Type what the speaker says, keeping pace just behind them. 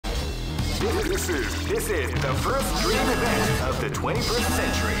This is the first dream event of the 21st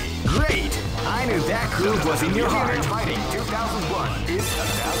century. Great! I knew that groove was in your heart. Fighting 2001 is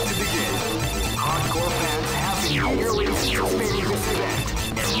about to begin. Hardcore fans have been eagerly anticipating this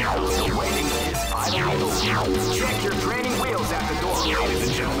event, and now the waiting is finally over. Check your training wheels at the door, ladies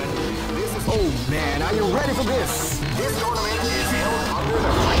and gentlemen. This is. Oh man, are you ready for this? This tournament is held under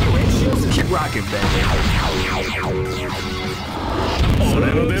the free ratio system. Keep rocking, baby.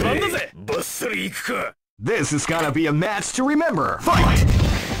 This is gonna be a match to remember. Fight!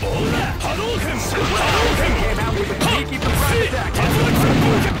 Hadouken! Came out with a sneaky surprise attack.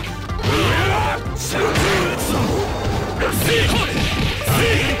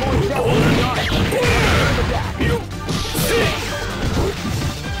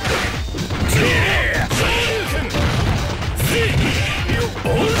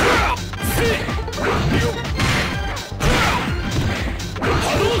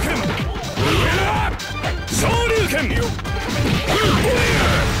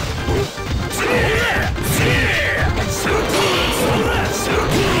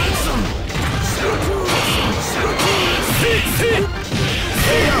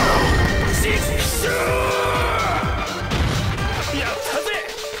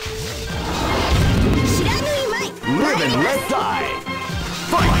 Live and let die.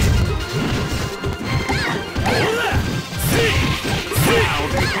 Fight!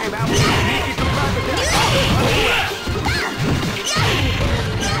 Wow,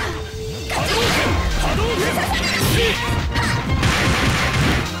 they came out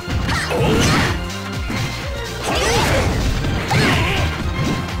with a sneaky surprise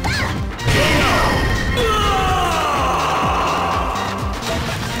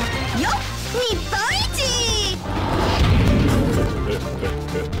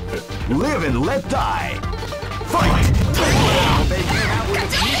Live and let die. Fight! Wow, they came out with a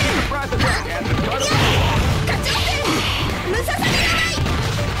sneaky surprise attack at the start of the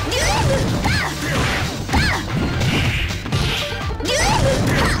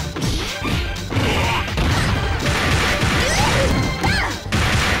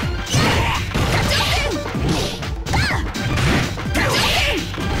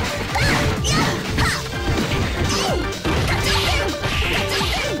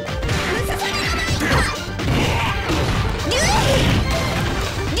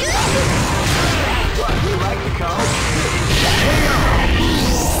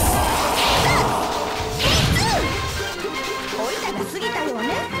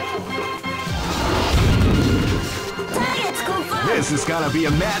This is gonna be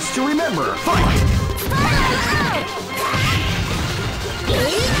a match to remember. Fight!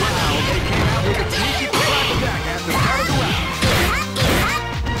 Wow, they came out with a sneaky surprise attack at the start of the round.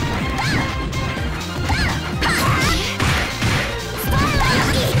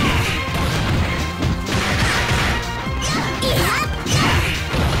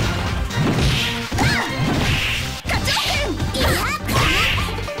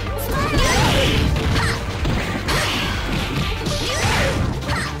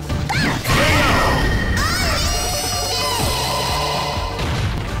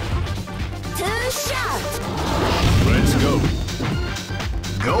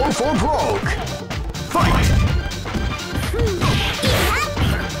 Go for broke! Fight!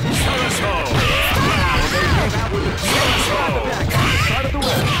 Wow, they came out with a surprise attack at the start of the round.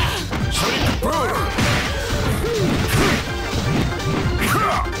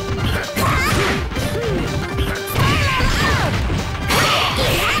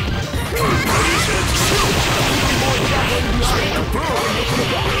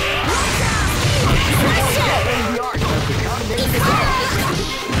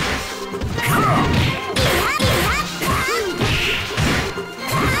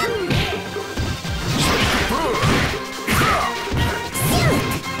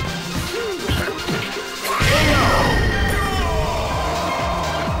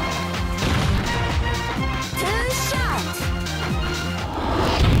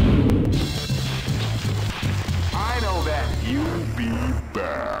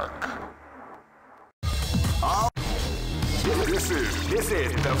 This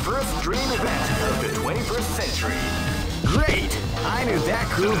is the first dream event of the 21st century. Great! I knew that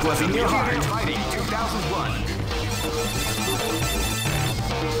groove was in your heart. Fighting 2001.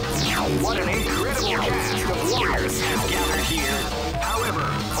 What an incredible cast of warriors has gathered here. However,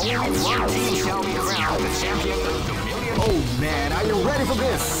 only one team shall be crowned the champion of the million. Oh man, are you ready for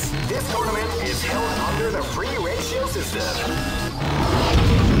this? This tournament is held under the free ratio system.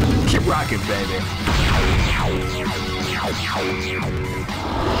 Keep rocking, baby.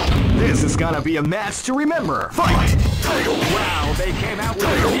 This is gonna be a match to remember. Fight! Wow, they came out with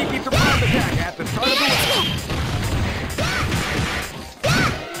a sneaky surprise attack.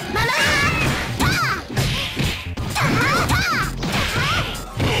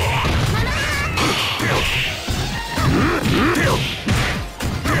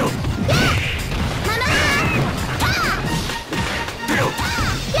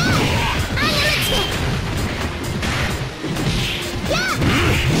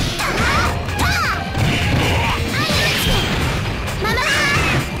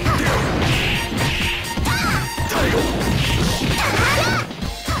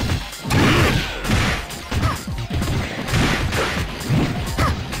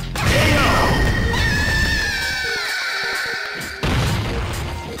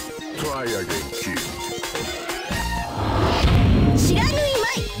 Try again, kid.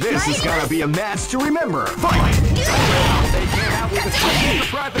 This is gonna be a match to remember. Fight! They came out with a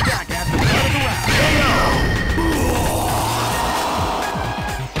surprise attack at the start of the round.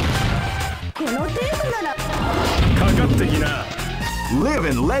 Live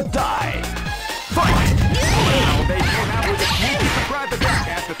and let die. Fight! They came out with a surprise attack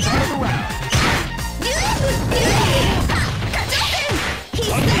at the start of the round.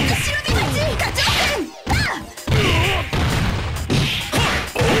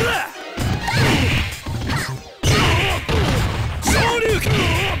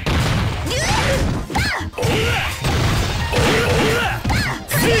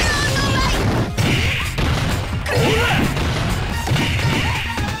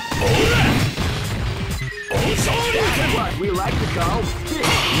 That's what we like to call big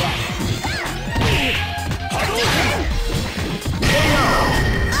yes.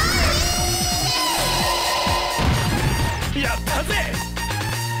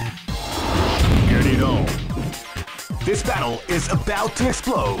 Get it on. This battle is about to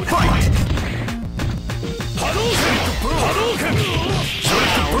explode. Fight! Hadouken! Hadouken!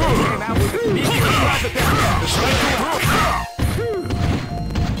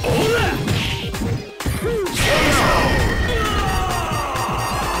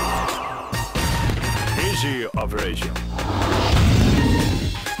 Easy operation.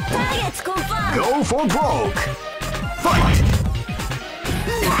 Targets confirmed. Go for broke. Fight!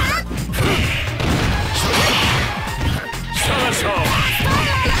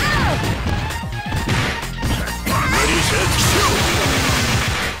 Ready, set, shoot!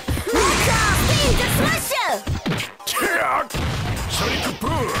 Sonic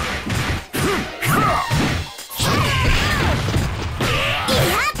boom!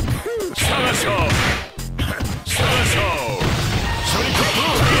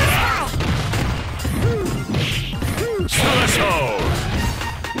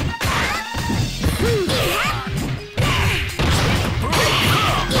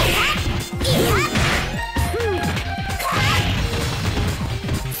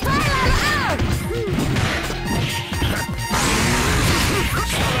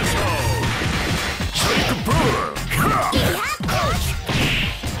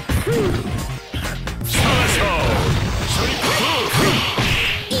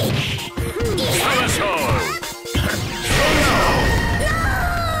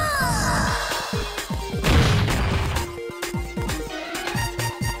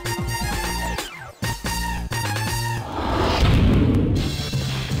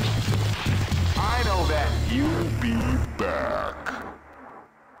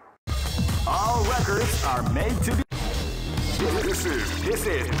 Are made to be. This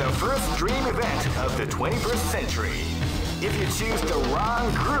is the first dream event of the 21st century. If you choose the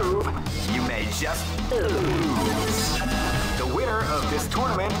wrong groove, you may just lose. The winner of this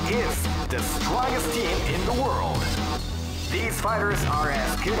tournament is the strongest team in the world. These fighters are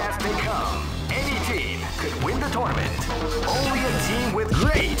as good as they come. Any team could win the tournament. Only a team with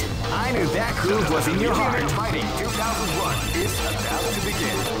great. I knew that groove was in your heart. Fighting 2001 is about to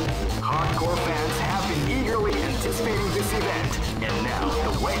begin. Hardcore fans have been eagerly anticipating this event, and now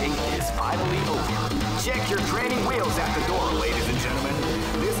the waiting is finally over. Check your training wheels at the door, ladies and gentlemen.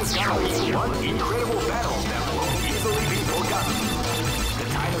 This is gonna be one incredible battle that won't easily be forgotten. The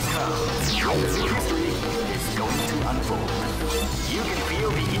time has come. The new history is going to unfold. You can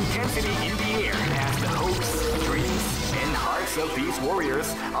feel the intensity in the air as the hopes, dreams, and hearts of these warriors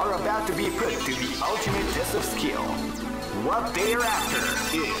are about to be put to the ultimate test of skill. What they are after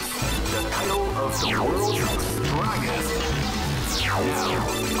is the title of the world's strongest. Now,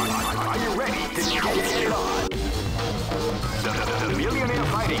 are you ready to get it on? The Millionaire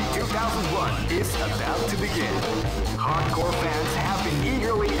Fighting 2001 is about to begin. Hardcore fans have been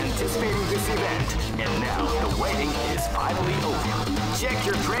eagerly anticipating this event, and now the waiting is finally over. Check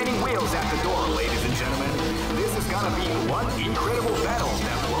your training wheels at the door, ladies and gentlemen. This is gonna be one incredible battle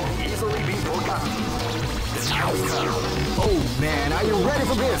that won't easily be forgotten. The time has come. Oh man, are you ready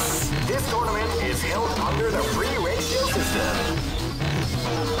for this? This tournament is held under the free ratio system.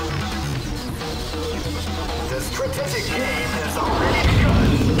 The strategic game has already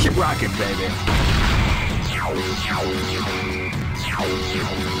begun. Keep rocking, baby.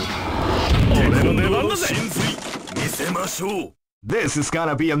 This is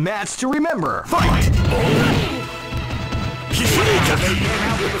gonna be a match to remember. Fight!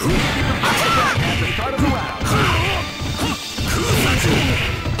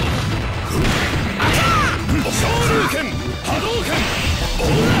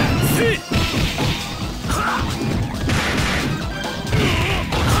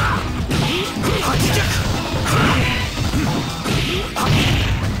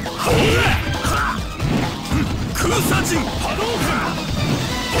 人波動拳。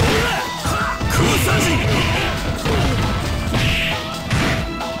ほら空差人。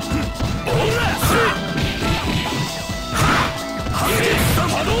ほら半月三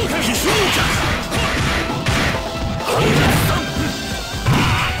波動拳。飛翔脚。半月三。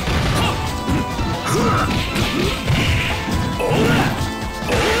ほらほら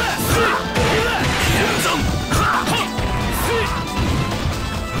剣山。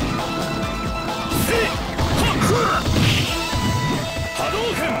波動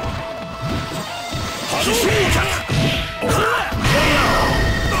拳。飛翔脚。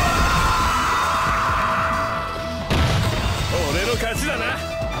俺の勝ちだな。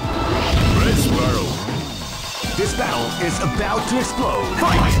 Let's battle. This battle is about to explode.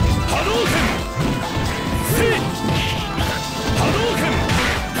 Fight! 波動拳。波動拳。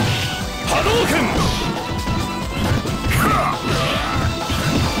波動拳。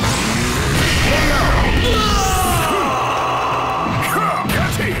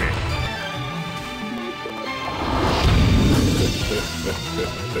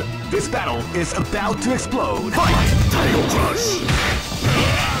This battle is about to explode. Fight! Title Crush!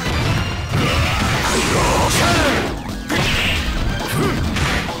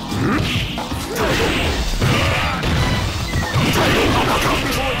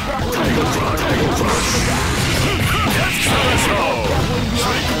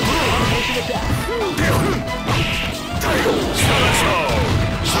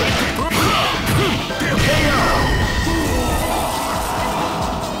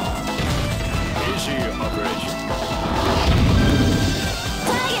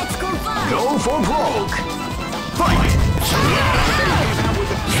 Go for broke! Fight!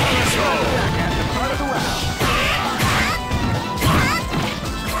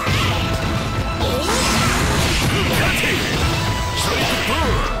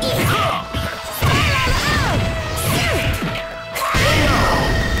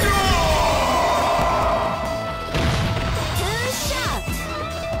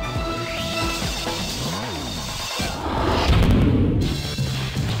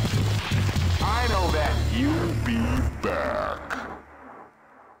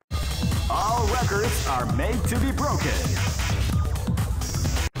 Are made to be broken.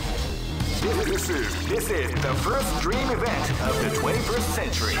 This is the first dream event of the 21st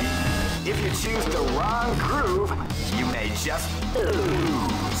century. If you choose the wrong groove, you may just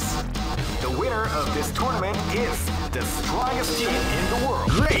lose. The winner of this tournament is the strongest team in the world.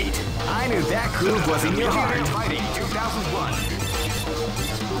 Great! I knew that groove was in your heart. Fighting 2001.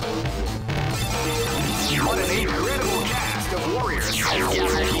 What an incredible cast of warriors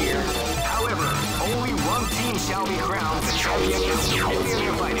gathered here. However, only one team shall be crowned the champion of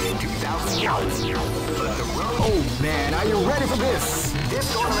the Fighting 2001. But the road... Oh man, are you ready for this?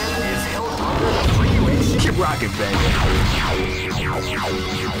 This tournament is held under the free ratio. Keep rocking, baby.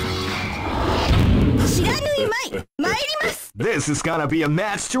 This is gonna be a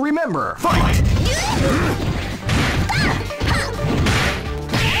match to remember. Fight!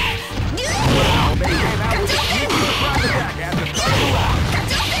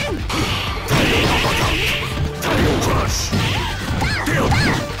 Title Crush!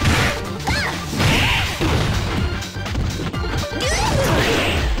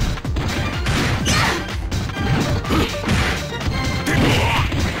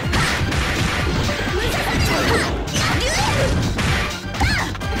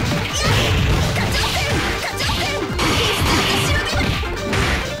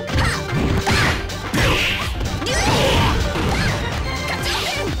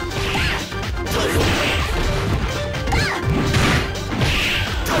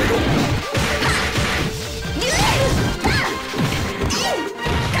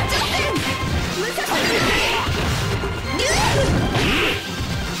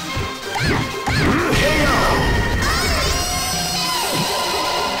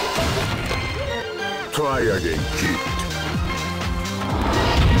 Try again, kid.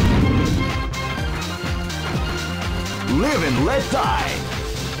 Live and let die.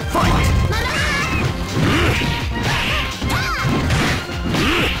 Fight!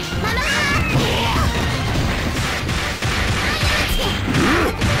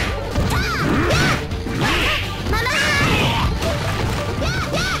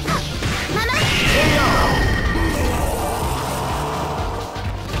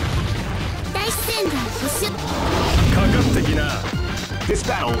 This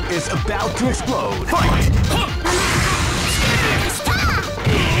battle is about to explode. Fight!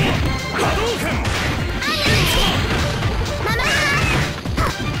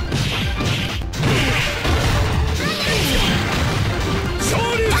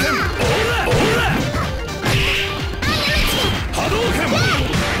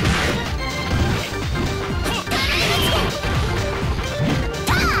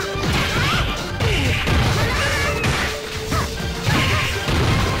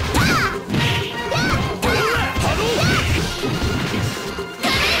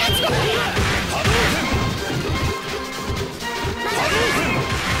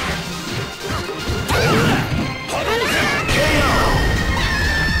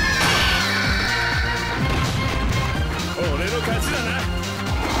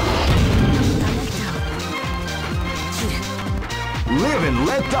 and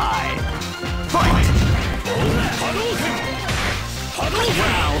let die. Fight!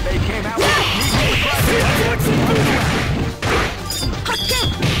 Wow, they came out with a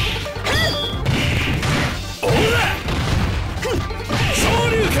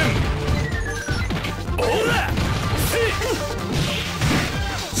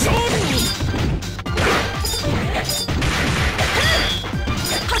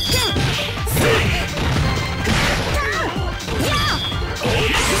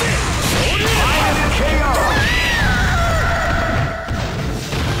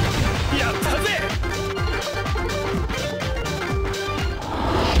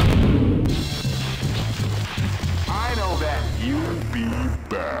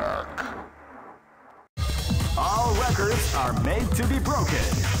are made to be broken.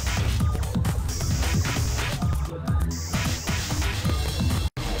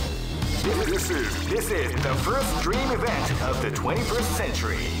 This is the first dream event of the 21st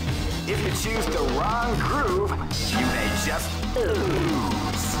century. If you choose the wrong groove, you may just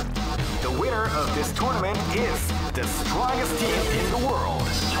lose. The winner of this tournament is the strongest team in the world.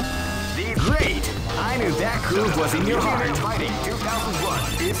 Great! I knew that groove was in your heart. Fighting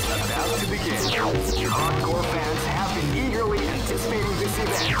 2001 is about to begin. Hardcore fans have been eagerly anticipating this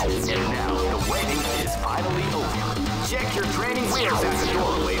event, and now the waiting is finally over. Check your training wheels at the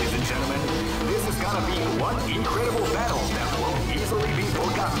door, ladies and gentlemen. This is gonna be one incredible battle that won't easily be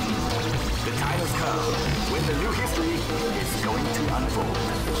forgotten. The time has come when the new history is going to unfold.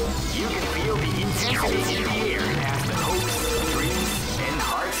 You can feel the intensity in the air as the hopes, dreams, and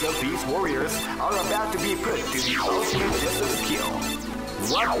hearts of these warriors are about to be put to the ultimate test of skill.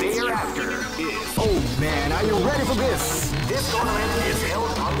 What they are after is... Oh man, are you ready for this? This tournament is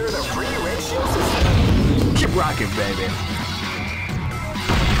held under the free ratio system. Keep rocking, baby.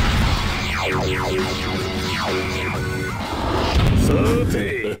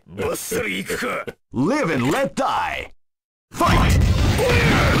 Live and let die. Fight!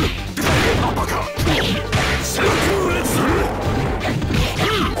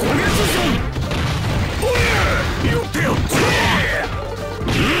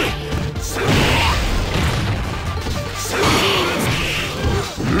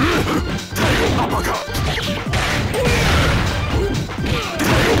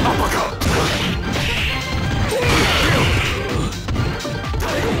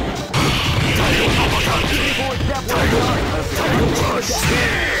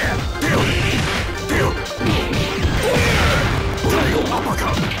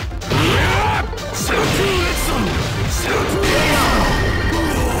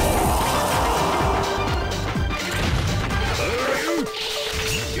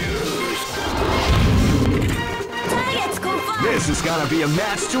 This is gonna be a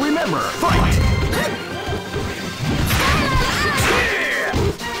match to remember. Fight!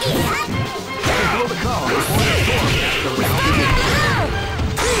 Blow the call before the storm as the round begins.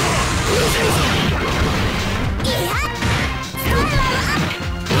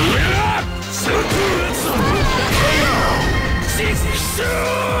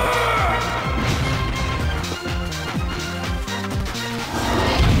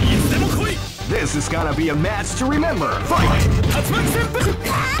 This is gonna be a match to remember. Fight!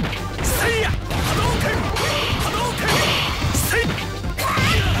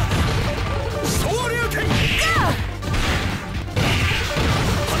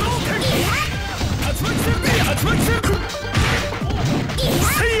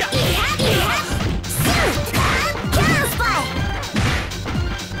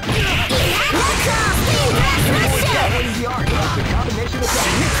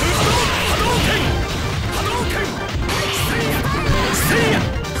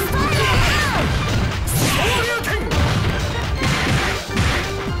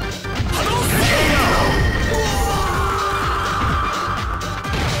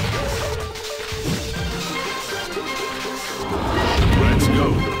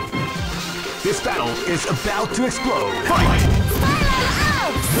 This battle is about to explode. Fight!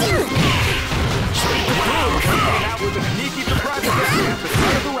 Coming out with a sneaky surprise attack at the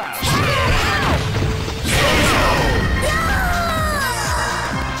start of the round.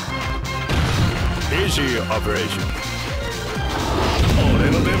 Easy operation.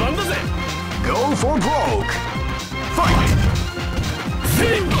 Go for broke. Fight!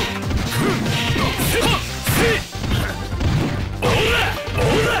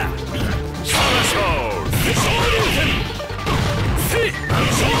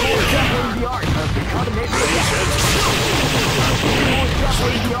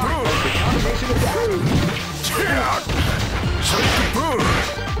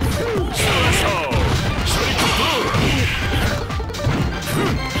 波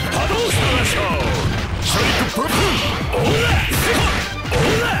動しましょう。ショリックプロオーラオ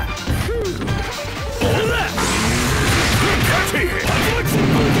ーラオーラカチ竜巻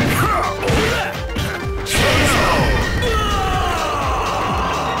オーラショー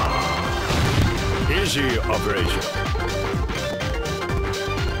Easy operation.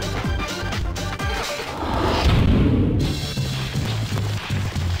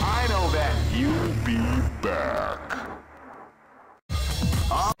 I know that you'll be back.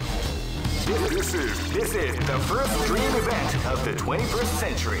 This is the first dream event of the 21st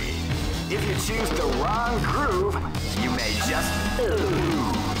century. If you choose the wrong groove, you may just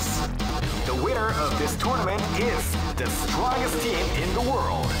lose. The winner of this tournament is the strongest team in the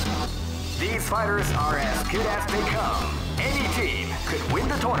world. These fighters are as good as they come. Any team could win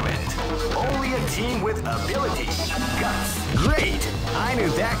the tournament. Only a team with ability, guts. Great! I knew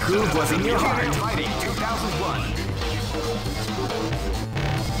that groove was in your heart. Fighting 2001.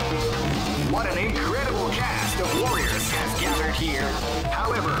 What an incredible cast of warriors has gathered here.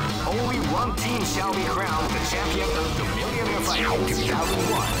 However, only one team shall be crowned the champion of the Millionaire Fighting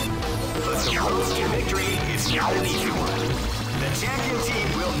 2001. But the road to victory is not an easy one. The champion team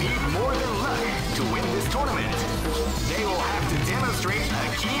will need more than luck to win this tournament. They will have to demonstrate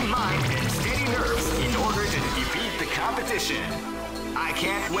a keen mind and steady nerves in order to defeat the competition. I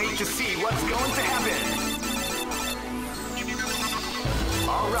can't wait to see what's going to happen.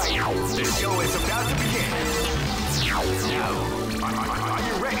 Alright, the show is about to begin. Now, are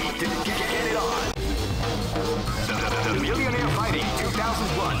you ready to get it on? The Millionaire Fighting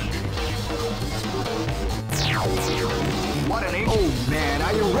 2001. What an Oh man,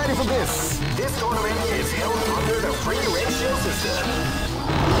 are you ready for this? This tournament is held under the free ratio system.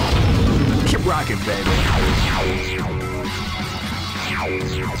 Keep rocking, baby.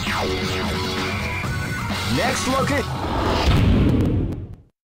 Next location.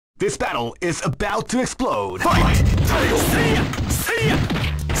 This battle is about to explode. Fight! See ya! See ya!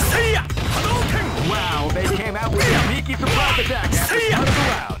 See ya! Hadouken! Wow, they came out with a sneaky surprise attack after the start of the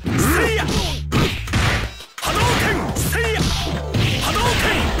round. See ya! Hadouken! See ya!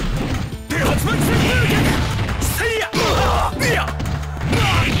 Hadouken! See ya!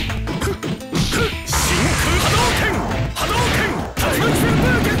 Shinku Hadouken! Hadouken!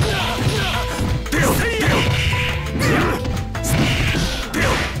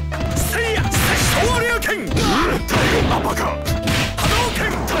 Uppercut!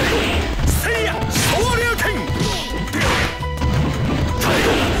 Hadouken! See ya! Shoryuken!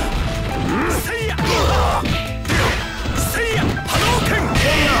 See ya! See ya! Hadouken!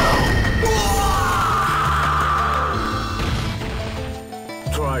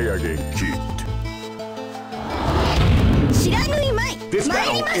 Try again, kid. This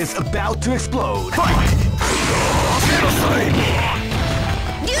battle is about to explode. Fight!